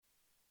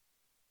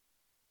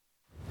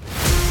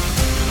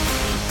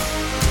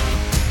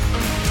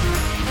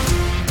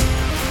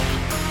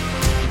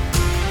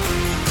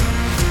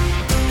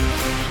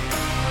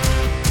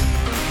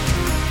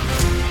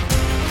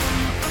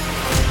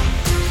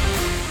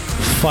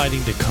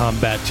fighting to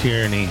combat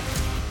tyranny,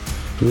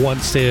 one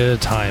state at a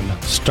time,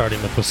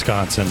 starting with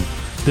Wisconsin.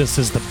 This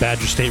is the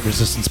Badger State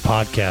Resistance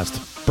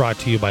Podcast, brought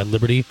to you by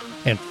Liberty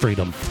and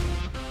Freedom.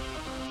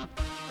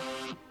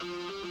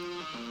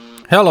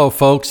 Hello,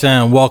 folks,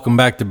 and welcome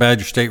back to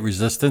Badger State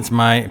Resistance,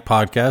 my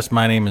podcast.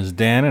 My name is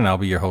Dan, and I'll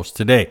be your host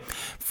today.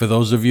 For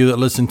those of you that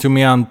listened to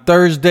me on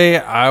Thursday,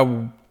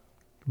 I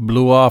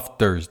blew off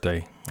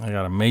Thursday. I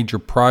got a major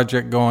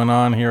project going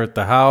on here at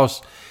the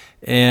house,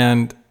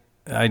 and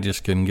I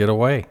just couldn't get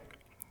away.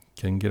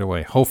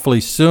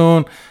 Hopefully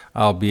soon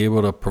I'll be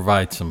able to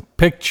provide some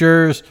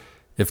pictures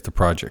if the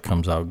project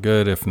comes out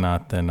good. If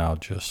not, then I'll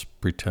just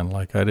pretend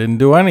like I didn't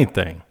do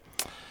anything.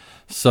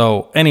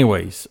 So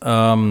anyways,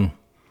 my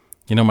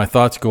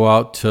thoughts go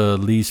out to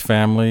Lee's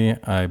family.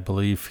 I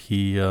believe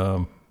he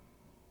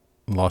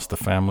lost a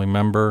family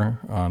member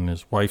on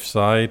his wife's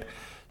side.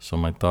 So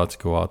my thoughts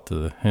go out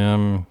to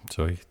him.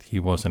 So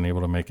he wasn't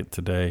able to make it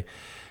today.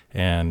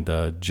 And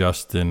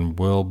Justin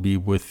will be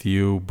with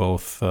you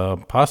both,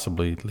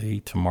 possibly Lee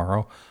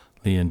tomorrow,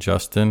 Lee and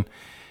Justin,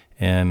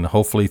 and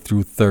hopefully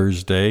through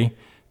Thursday,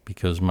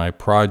 because my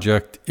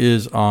project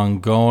is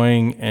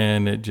ongoing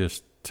and it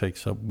just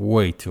takes up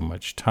way too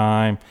much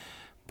time.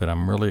 But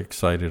I'm really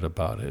excited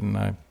about it, and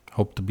I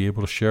hope to be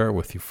able to share it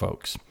with you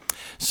folks.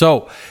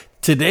 So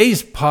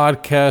today's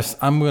podcast,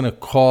 I'm going to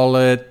call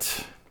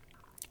it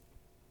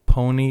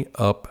Pony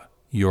Up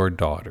Your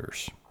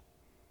Daughters.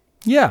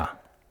 Yeah.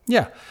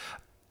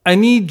 I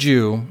need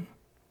you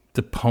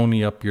to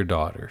pony up your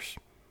daughters.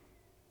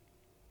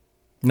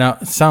 Now,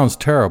 it sounds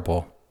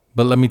terrible,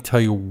 but let me tell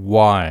you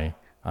why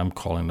I'm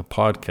calling the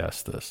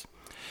podcast this.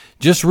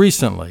 Just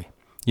recently,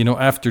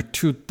 after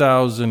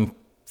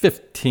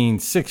 2015,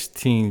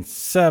 16,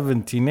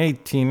 17,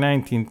 18,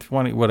 19,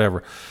 20,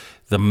 whatever,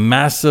 the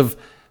massive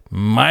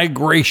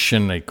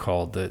migration, they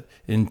called it,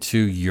 into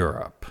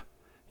Europe,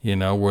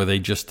 where they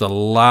just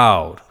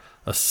allowed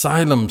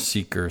asylum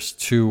seekers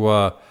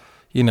to,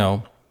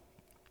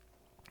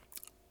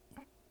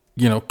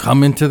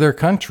 come into their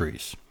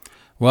countries.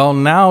 Well,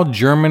 now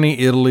Germany,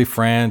 Italy,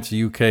 France,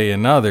 UK,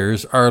 and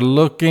others are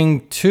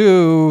looking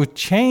to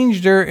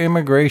change their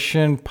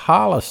immigration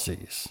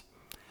policies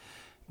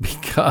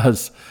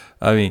because,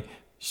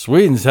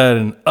 Sweden's had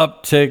an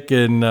uptick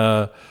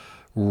in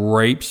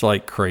rapes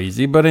like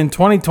crazy. But in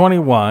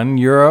 2021,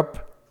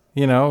 Europe,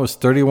 it was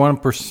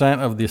 31%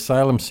 of the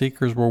asylum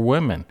seekers were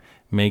women,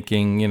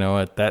 making,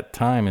 at that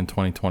time in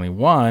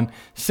 2021,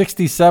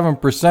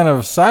 67% of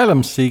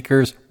asylum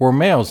seekers were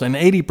males, and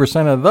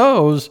 80% of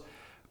those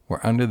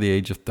were under the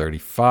age of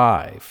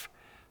 35.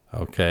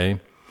 Okay?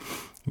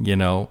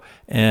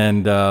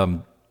 And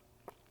the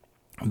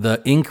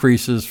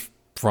increases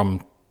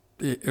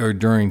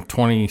during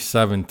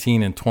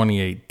 2017 and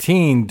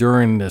 2018,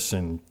 during this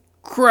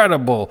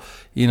incredible,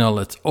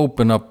 let's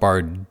open up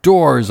our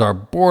doors, our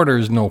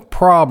borders, no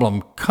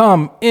problem,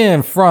 come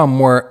in from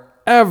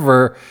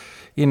wherever,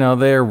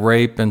 their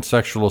rape and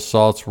sexual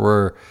assaults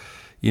were,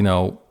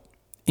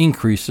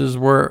 increases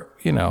were,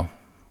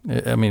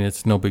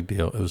 it's no big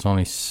deal. It was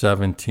only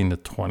 17 to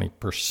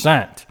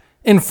 20%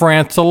 in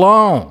France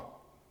alone.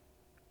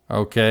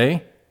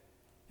 Okay?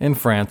 In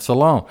France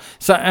alone.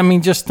 So,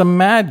 just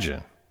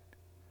imagine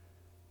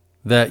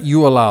that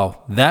you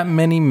allow that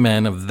many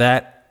men of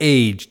that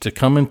age to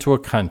come into a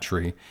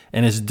country,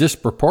 and it's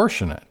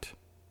disproportionate.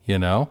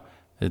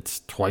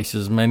 It's twice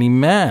as many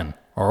men,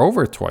 or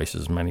over twice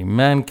as many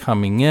men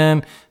coming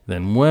in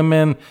than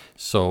women.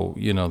 So,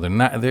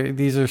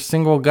 these are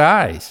single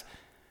guys,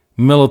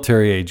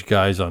 military age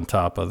guys on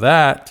top of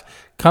that,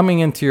 coming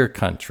into your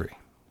country.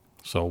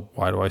 So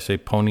why do I say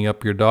pony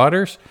up your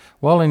daughters?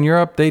 Well, in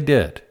Europe, they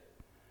did.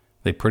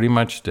 They pretty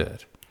much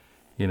did.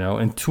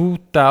 In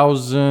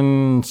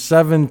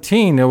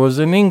 2017, there was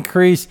an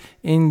increase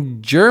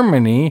in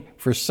Germany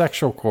for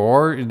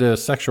the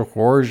sexual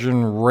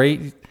coercion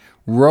rate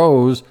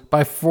rose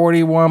by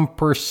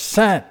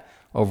 41%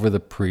 over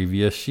the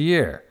previous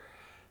year.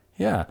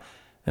 Yeah.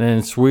 And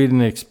then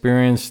Sweden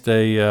experienced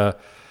and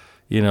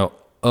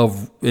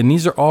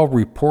these are all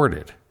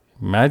reported.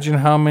 Imagine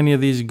how many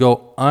of these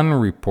go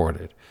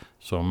unreported.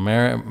 So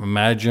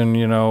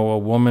imagine, a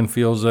woman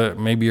feels that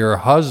maybe her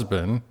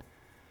husband,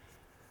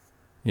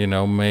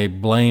 may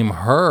blame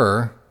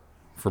her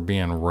for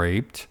being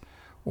raped,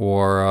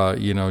 or,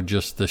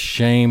 just the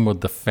shame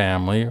with the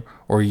family,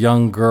 or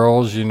young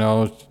girls,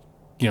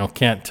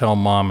 can't tell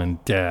mom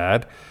and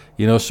dad.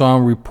 So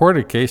on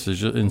reported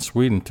cases in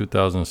Sweden,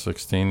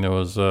 2016, there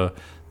was a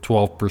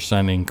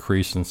 12%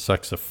 increase in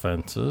sex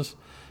offenses,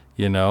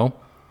 and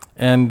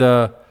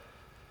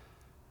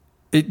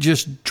it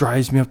just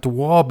drives me up the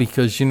wall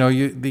because,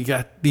 they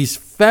got these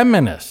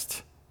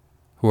feminists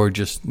who are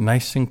just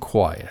nice and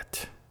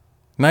quiet.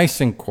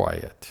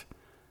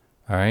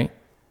 All right?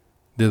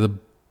 They're the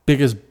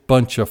biggest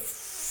bunch of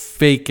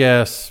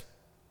fake-ass,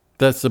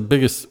 that's the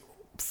biggest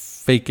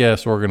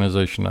fake-ass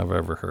organization I've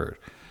ever heard.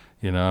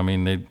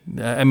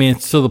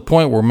 It's to the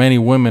point where many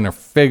women are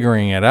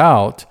figuring it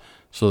out,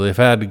 so they've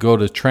had to go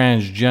to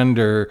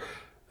transgender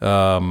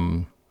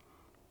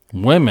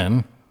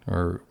women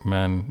or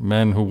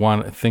men who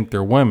want to think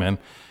they're women,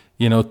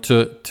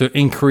 to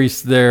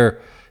increase their,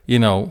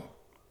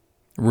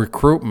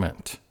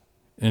 recruitment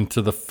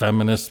into the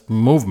feminist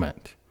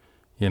movement,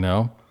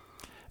 And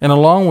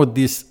along with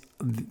this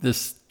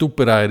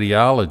stupid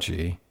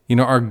ideology,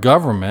 our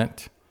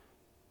government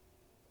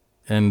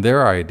and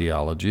their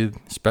ideology,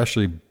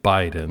 especially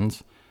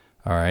Biden's,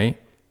 all right,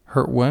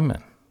 hurt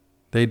women.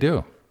 They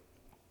do.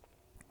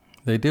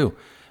 They do.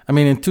 I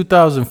mean, in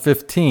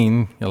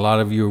 2015, a lot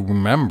of you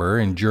remember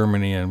in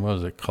Germany, and what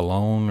was it,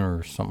 Cologne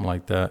or something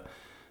like that?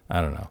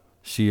 I don't know.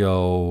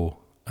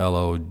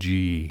 Cologne,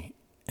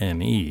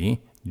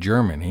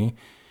 Germany.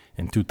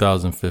 In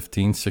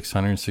 2015,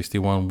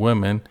 661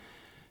 women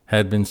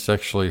had been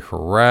sexually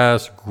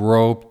harassed,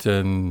 groped,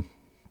 and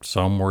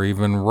some were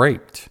even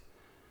raped.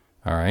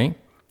 All right?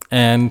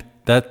 And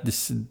that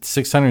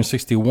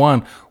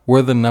 661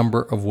 were the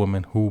number of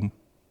women who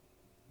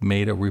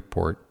made a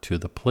report to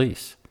the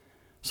police.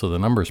 So the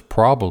number is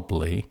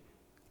probably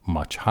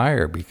much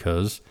higher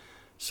because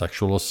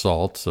sexual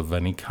assaults of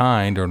any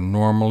kind are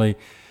normally,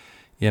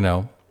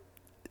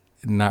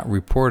 not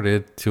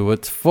reported to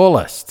its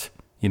fullest,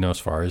 as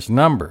far as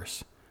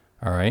numbers.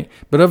 All right.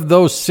 But of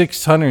those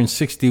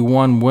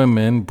 661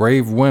 women,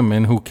 brave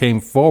women who came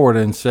forward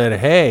and said,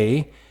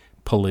 hey,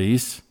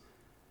 police,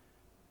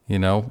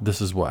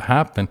 this is what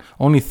happened,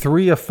 only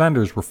 3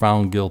 offenders were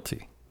found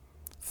guilty.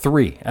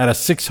 3 out of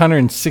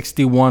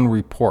 661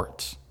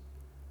 reports.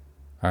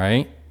 All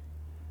right.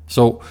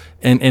 So,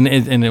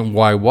 and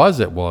why was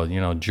it? Well,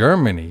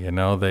 Germany,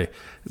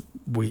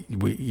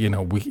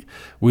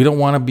 we don't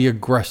want to be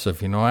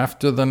aggressive,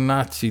 after the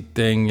Nazi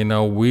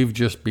thing, we've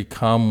just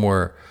become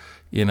where,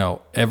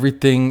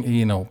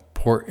 everything,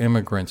 poor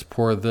immigrants,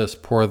 poor this,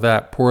 poor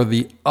that, poor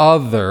the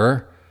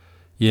other,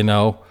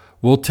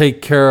 we'll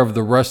take care of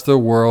the rest of the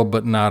world,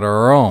 but not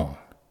our own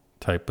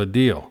type of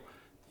deal,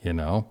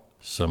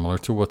 similar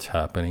to what's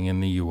happening in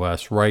the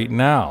U.S. right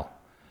now.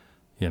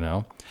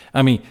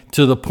 I mean,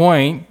 to the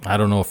point, I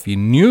don't know if you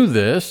knew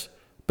this,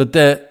 but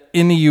that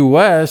in the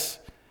U.S.,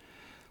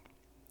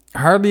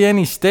 hardly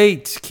any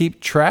states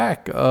keep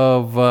track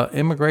of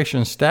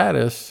immigration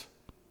status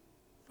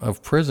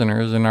of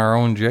prisoners in our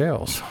own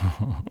jails.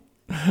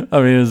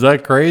 I mean, is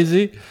that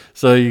crazy?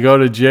 So you go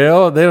to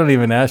jail, they don't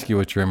even ask you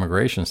what your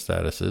immigration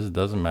status is. It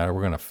doesn't matter.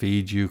 We're going to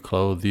feed you,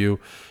 clothe you,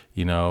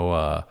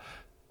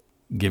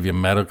 give you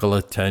medical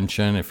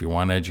attention. If you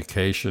want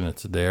education,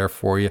 it's there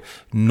for you.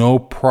 No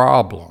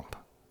problem,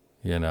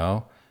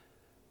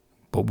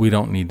 But we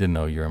don't need to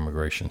know your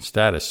immigration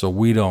status. So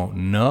we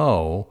don't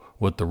know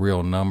what the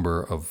real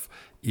number of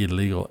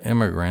illegal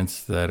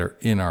immigrants that are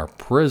in our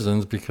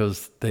prisons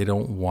because they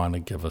don't want to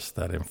give us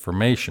that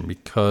information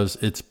because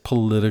it's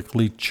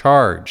politically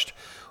charged.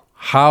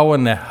 How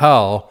in the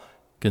hell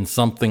can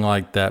something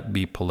like that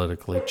be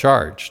politically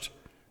charged?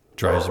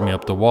 Drives me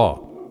up the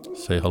wall.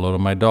 Say hello to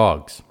my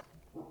dogs.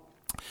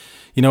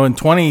 In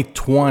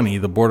 2020,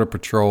 the Border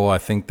Patrol, I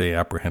think they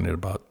apprehended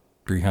about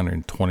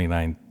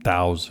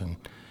 329,000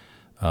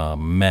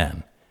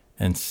 men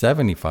and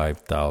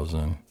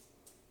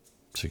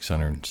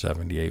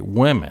 75,678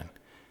 women.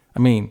 I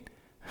mean,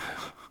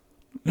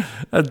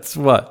 that's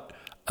what?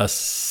 A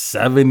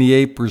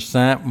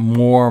 78%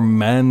 more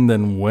men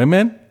than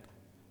women?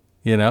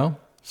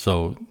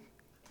 So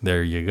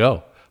there you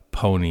go.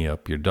 Pony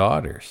up your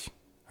daughters.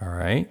 All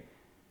right?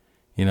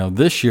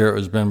 This year it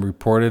has been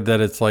reported that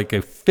it's like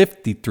a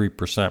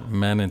 53%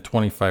 men and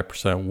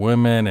 25%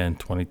 women and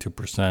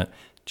 22%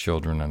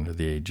 children under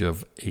the age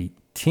of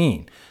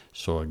 18.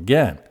 So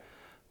again,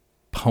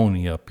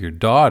 pony up your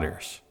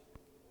daughters.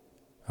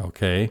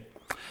 Okay?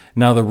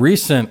 Now the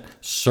recent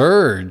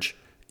surge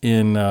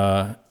in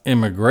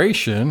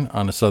immigration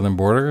on the southern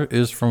border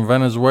is from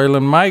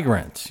Venezuelan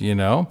migrants,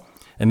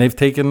 and they've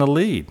taken the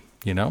lead,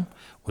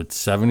 with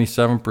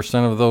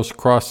 77% of those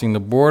crossing the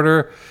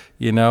border,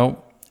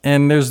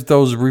 and there's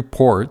those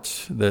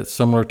reports that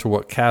similar to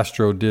what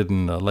Castro did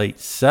in the late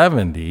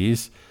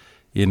 70s,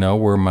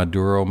 where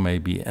Maduro may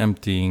be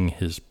emptying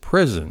his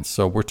prison.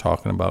 So we're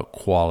talking about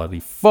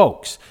quality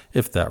folks,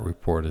 if that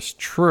report is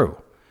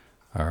true.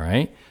 All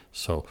right.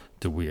 So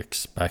do we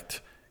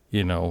expect,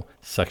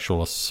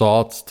 sexual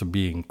assaults to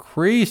be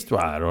increased?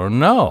 Well, I don't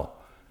know.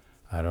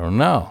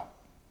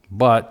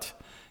 But,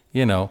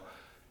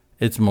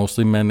 it's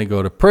mostly men that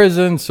go to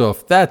prison. So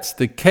if that's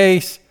the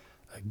case,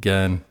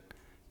 again,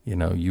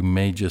 you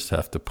may just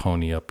have to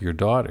pony up your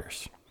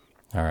daughters.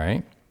 All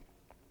right.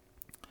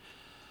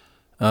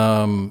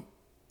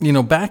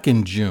 Back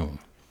in June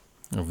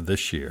of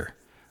this year,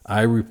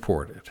 I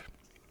reported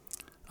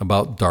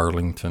about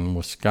Darlington,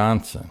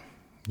 Wisconsin.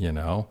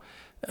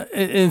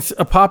 It's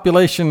a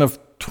population of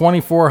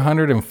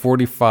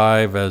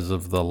 2,445 as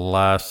of the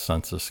last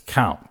census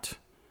count.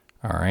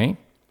 All right.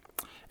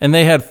 And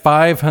they had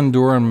 5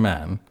 Honduran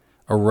men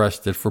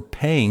arrested for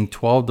paying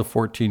 12 to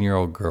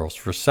 14-year-old girls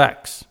for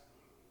sex.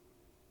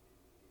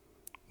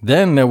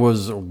 Then there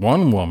was a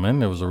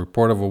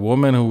report of a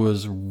woman who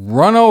was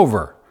run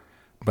over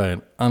by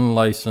an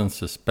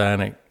unlicensed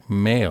Hispanic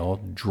male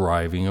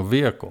driving a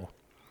vehicle.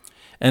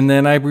 And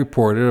then I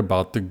reported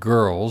about the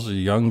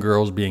young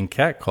girls being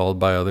catcalled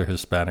by other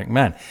Hispanic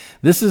men.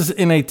 This is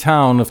in a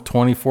town of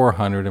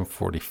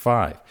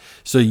 2,445.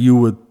 So you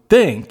would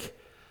think,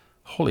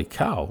 holy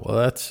cow, well,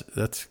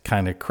 that's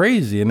kind of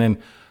crazy. And then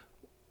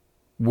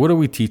what are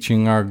we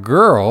teaching our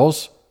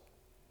girls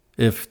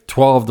if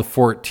 12 to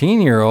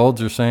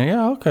 14-year-olds are saying,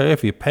 yeah, okay,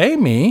 if you pay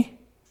me,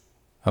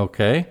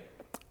 okay.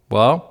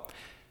 Well,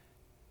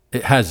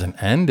 it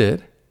hasn't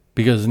ended.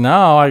 Because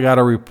now I got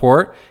a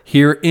report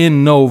here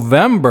in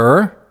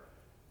November,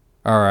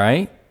 all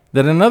right,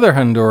 that another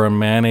Honduran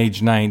man,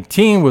 age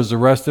 19, was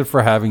arrested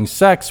for having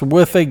sex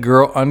with a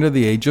girl under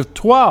the age of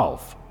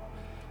 12.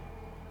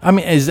 I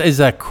mean, is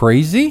that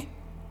crazy?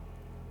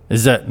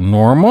 Is that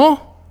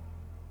normal?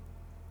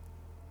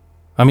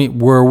 I mean,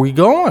 where are we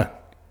going?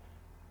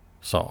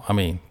 So, I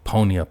mean,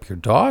 pony up your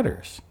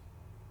daughters.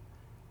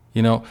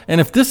 And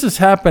if this is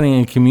happening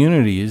in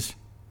communities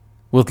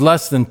with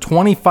less than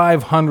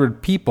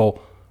 2,500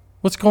 people,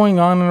 what's going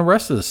on in the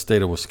rest of the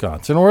state of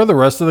Wisconsin, or the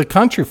rest of the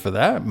country for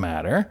that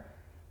matter?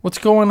 What's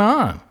going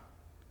on?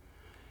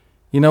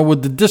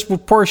 With the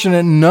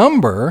disproportionate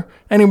number,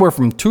 anywhere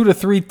from 2 to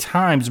 3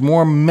 times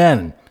more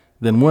men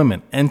than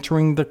women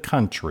entering the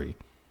country,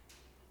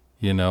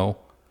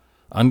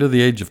 under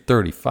the age of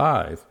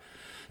 35,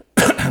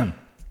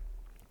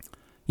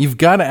 you've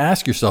got to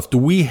ask yourself, do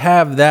we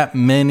have that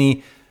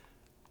many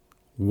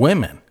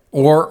women?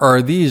 Or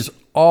are these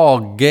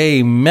all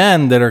gay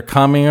men that are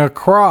coming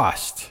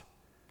across?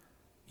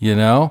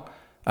 I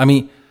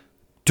mean,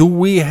 do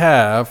we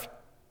have,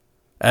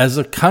 as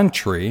a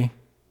country,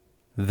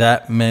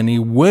 that many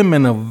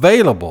women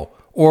available?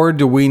 Or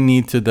do we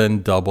need to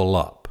then double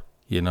up?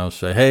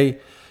 Say, hey,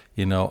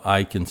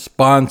 I can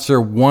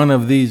sponsor one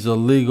of these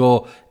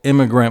illegal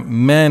immigrant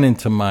men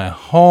into my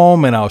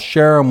home and I'll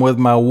share them with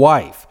my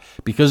wife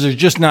because there's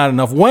just not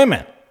enough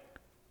women.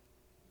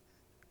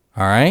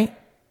 All right?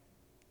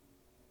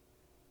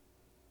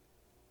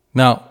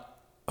 Now,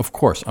 of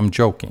course, I'm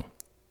joking.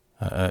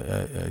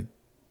 I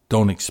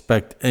don't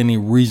expect any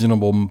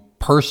reasonable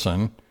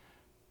person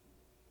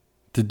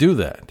to do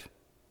that.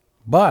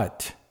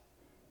 But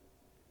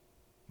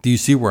do you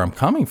see where I'm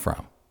coming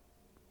from?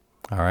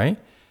 All right?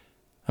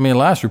 I mean,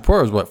 last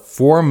report was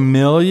 4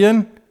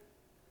 million?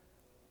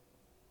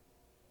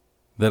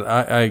 That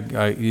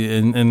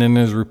and then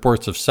there's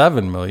reports of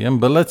 7 million.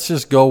 But let's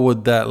just go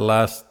with that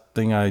last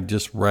thing I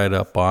just read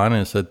up on.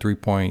 And it said 8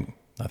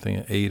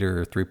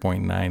 or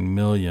 3.9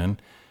 million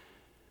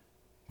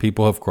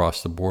people have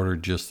crossed the border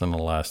just in the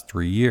last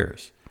 3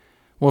 years.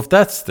 Well, if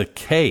that's the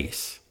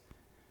case,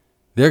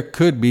 there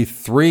could be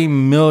 3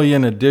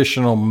 million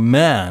additional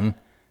men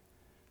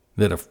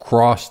that have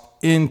crossed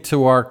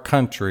into our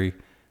country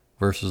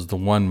versus the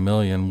 1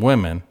 million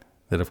women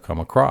that have come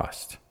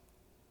across.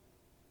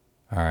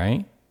 All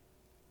right?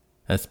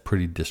 That's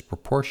pretty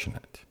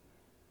disproportionate.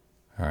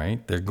 All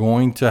right? They're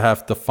going to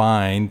have to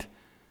find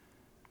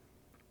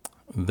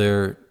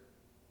their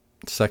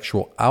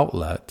sexual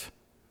outlet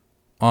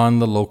on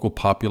the local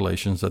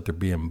populations that they're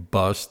being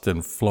bussed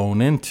and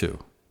flown into.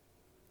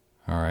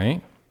 All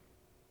right?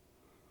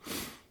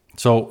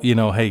 So,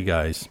 hey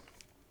guys,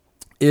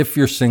 if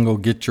you're single,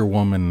 get your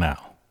woman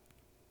now.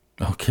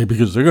 Okay,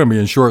 because they're going to be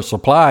in short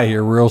supply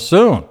here real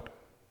soon.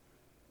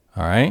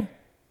 All right?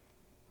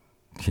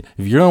 If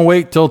you're going to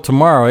wait till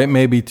tomorrow, it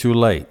may be too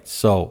late.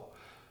 So,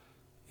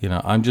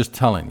 I'm just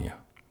telling you.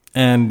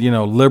 And,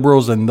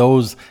 liberals and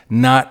those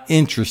not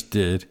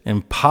interested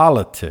in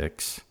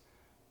politics,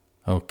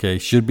 okay,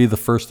 should be the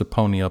first to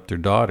pony up their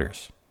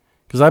daughters.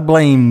 Because I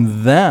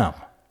blame them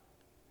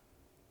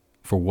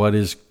for what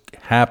is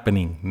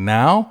happening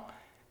now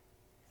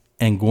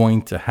and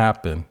going to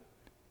happen,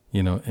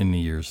 in the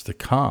years to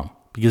come.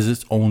 Because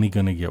it's only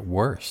going to get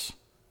worse.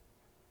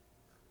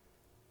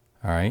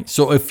 All right?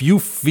 So if you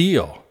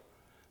feel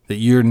that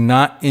you're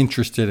not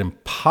interested in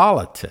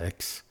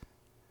politics,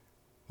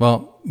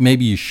 well,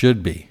 maybe you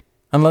should be.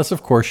 Unless,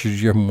 of course,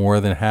 you're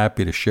more than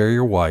happy to share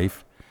your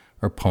wife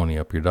or pony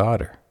up your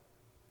daughter.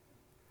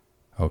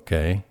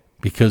 Okay?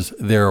 Because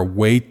there are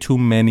way too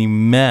many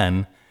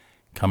men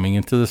coming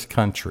into this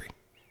country.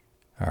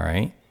 All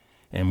right?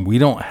 And we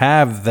don't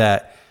have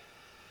that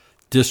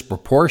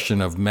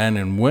disproportion of men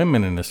and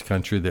women in this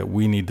country that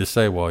we need to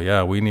say, well,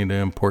 yeah, we need to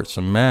import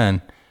some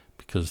men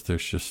because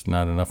there's just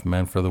not enough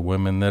men for the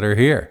women that are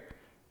here.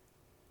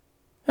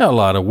 Now, a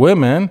lot of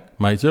women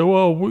might say,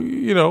 well,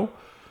 we're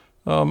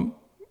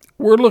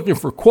looking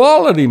for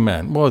quality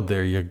men. Well,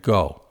 there you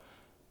go.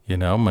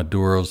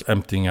 Maduro's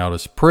emptying out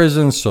his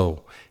prison.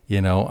 So,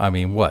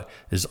 what?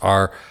 Is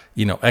our,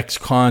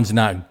 ex-cons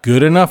not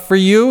good enough for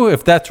you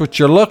if that's what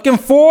you're looking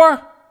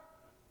for?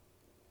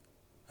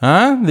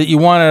 Huh? That you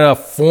wanted a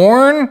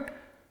foreign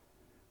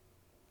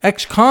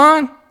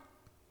ex-con?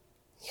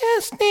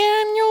 Yes,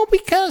 Daniel,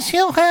 because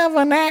he'll have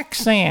an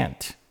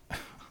accent.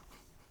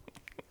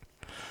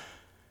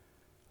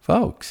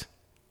 Folks,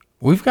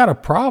 we've got a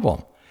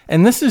problem.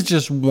 And this is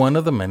just one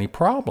of the many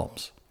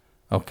problems.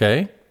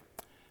 Okay?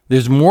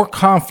 There's more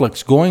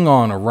conflicts going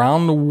on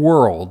around the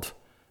world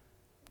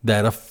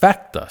that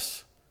affect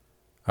us.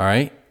 All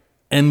right?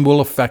 and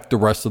will affect the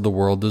rest of the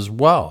world as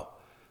well,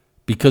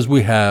 because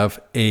we have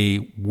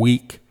a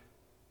weak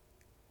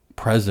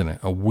president,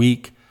 a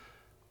weak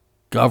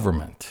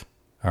government.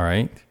 All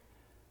right.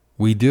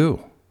 We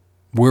do.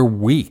 We're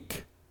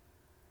weak.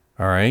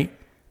 All right.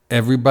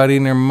 Everybody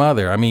and their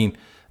mother. I mean,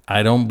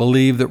 I don't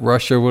believe that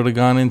Russia would have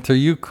gone into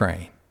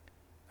Ukraine.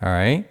 All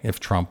right. If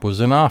Trump was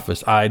in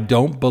office, I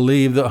don't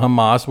believe that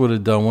Hamas would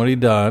have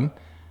done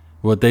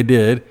what they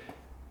did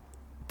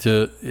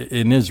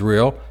in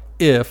Israel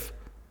if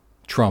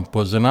Trump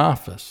was in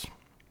office.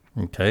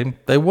 Okay.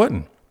 They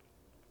wouldn't.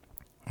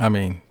 I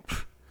mean,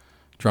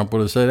 Trump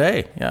would have said,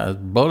 hey, yeah,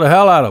 blow the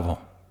hell out of them.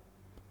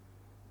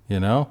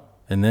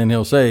 And then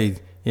he'll say,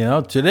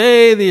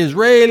 today the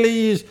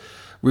Israelis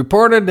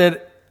reported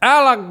that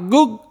and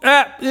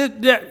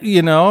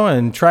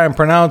try and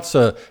pronounce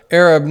an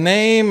Arab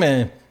name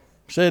and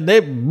said they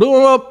blew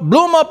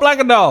him up like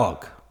a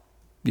dog.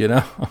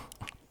 I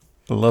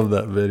love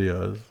that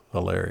video. It's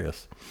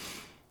hilarious.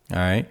 All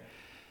right.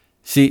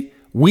 See,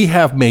 we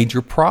have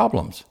major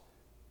problems.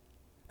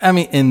 I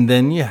mean, and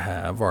then you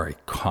have our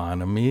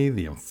economy,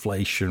 the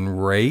inflation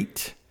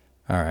rate.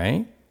 All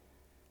right.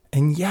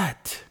 And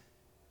yet,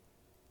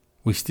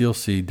 we still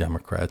see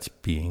Democrats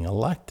being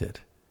elected.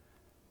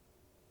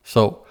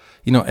 So,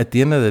 at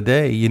the end of the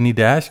day, you need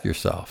to ask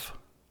yourself,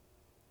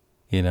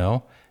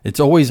 it's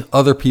always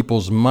other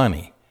people's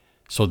money.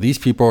 So these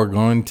people are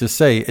going to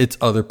say it's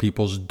other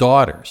people's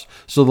daughters.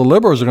 So the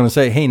liberals are going to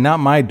say, hey, not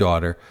my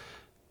daughter,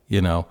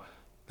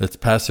 let's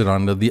pass it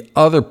on to the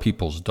other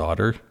people's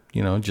daughter,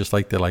 just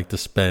like they like to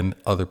spend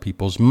other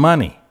people's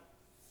money.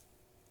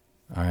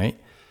 All right.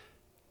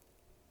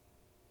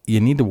 You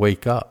need to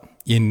wake up.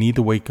 You need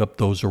to wake up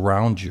those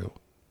around you,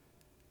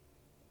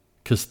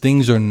 because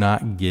things are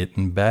not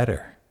getting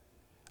better.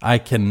 I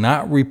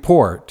cannot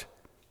report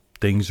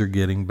things are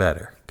getting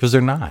better, because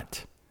they're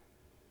not.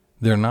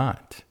 They're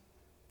not.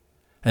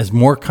 As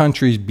more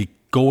countries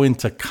go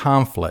into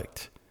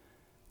conflict,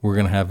 we're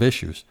going to have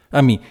issues.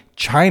 I mean,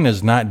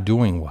 China's not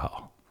doing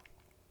well.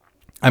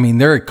 I mean,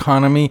 their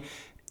economy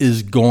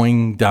is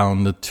going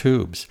down the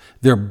tubes.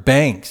 Their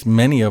banks,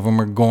 many of them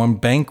are going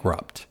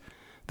bankrupt.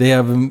 They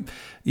have,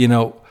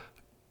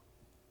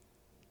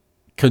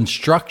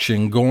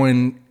 construction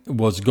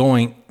was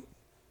going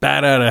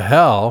bat out of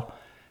hell,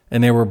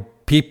 and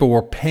people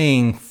were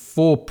paying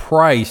full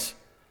price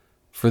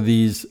for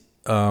these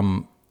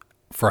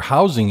for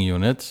housing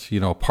units,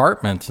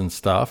 apartments and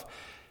stuff,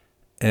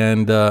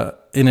 and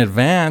in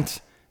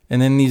advance.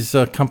 And then these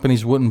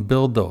companies wouldn't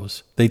build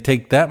those. They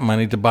take that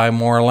money to buy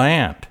more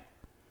land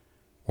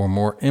or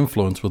more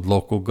influence with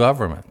local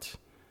governments.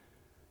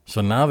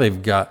 So now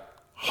they've got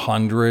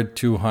 100,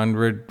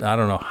 200, I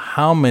don't know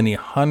how many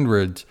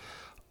hundreds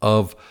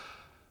of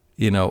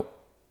these,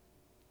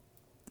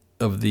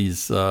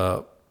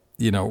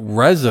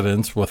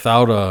 residents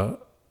without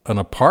an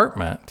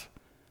apartment,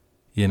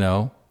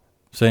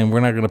 saying we're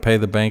not going to pay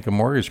the bank a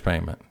mortgage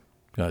payment.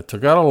 I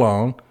took out a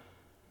loan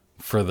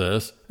for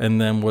this, and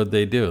then what'd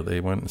they do? They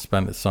went and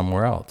spent it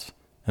somewhere else,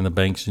 and the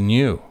banks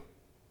knew.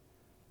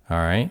 All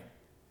right,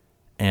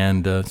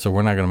 and so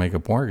we're not going to make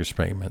a mortgage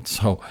payment.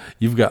 So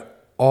you've got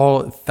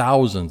all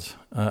thousands,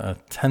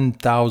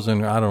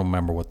 10,000. I don't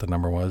remember what the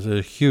number was.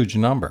 It's a huge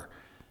number,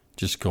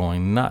 just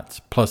going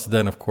nuts. Plus,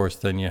 then of course,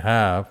 then you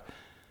have,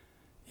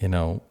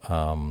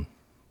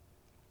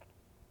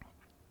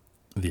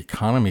 the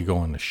economy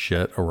going to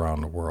shit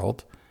around the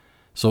world.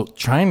 So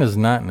China's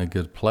not in a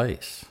good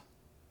place.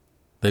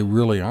 They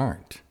really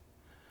aren't.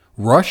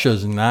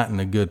 Russia's not in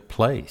a good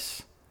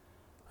place.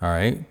 All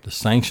right. The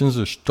sanctions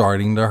are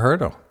starting to hurt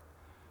them.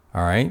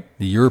 All right.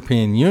 The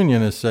European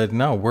Union has said,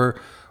 no, we're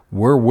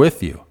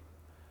with you,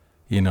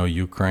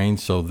 Ukraine.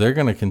 So they're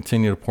going to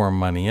continue to pour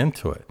money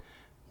into it.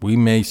 We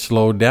may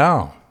slow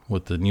down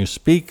with the new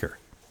speaker.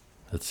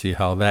 Let's see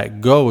how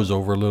that goes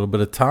over a little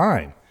bit of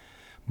time.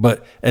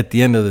 But at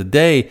the end of the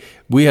day,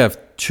 we have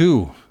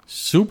two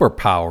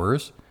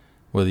superpowers,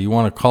 whether you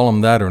want to call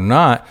them that or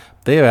not.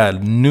 They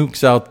had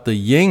nukes out the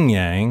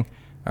yin-yang,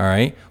 all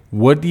right?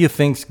 What do you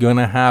think's going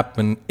to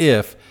happen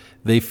if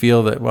they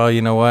feel that, well,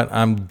 you know what,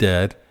 I'm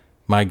dead.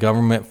 My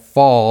government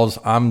falls,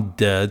 I'm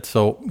dead.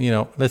 So,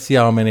 let's see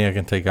how many I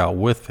can take out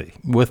with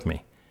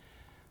me,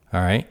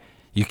 all right?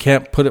 You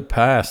can't put it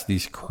past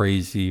these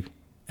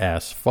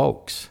crazy-ass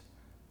folks,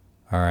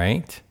 all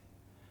right?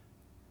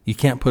 You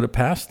can't put it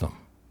past them.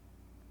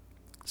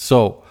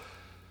 So,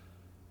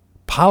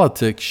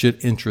 politics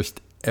should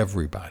interest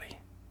everybody.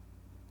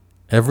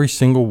 Every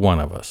single one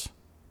of us.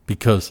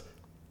 Because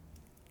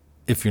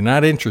if you're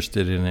not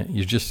interested in it,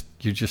 you're just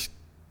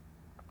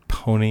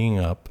ponying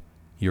up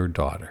your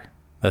daughter.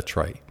 That's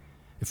right.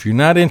 If you're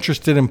not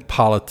interested in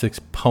politics,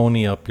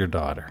 pony up your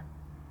daughter.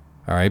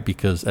 All right?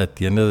 Because at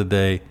the end of the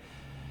day,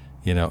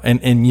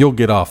 and you'll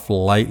get off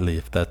lightly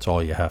if that's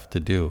all you have to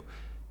do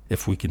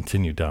if we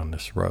continue down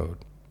this road.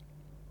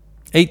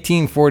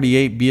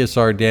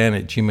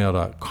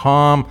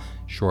 1848bsrdan@gmail.com.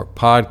 Short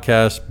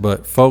podcast,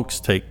 but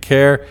folks, take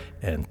care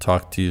and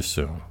talk to you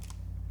soon.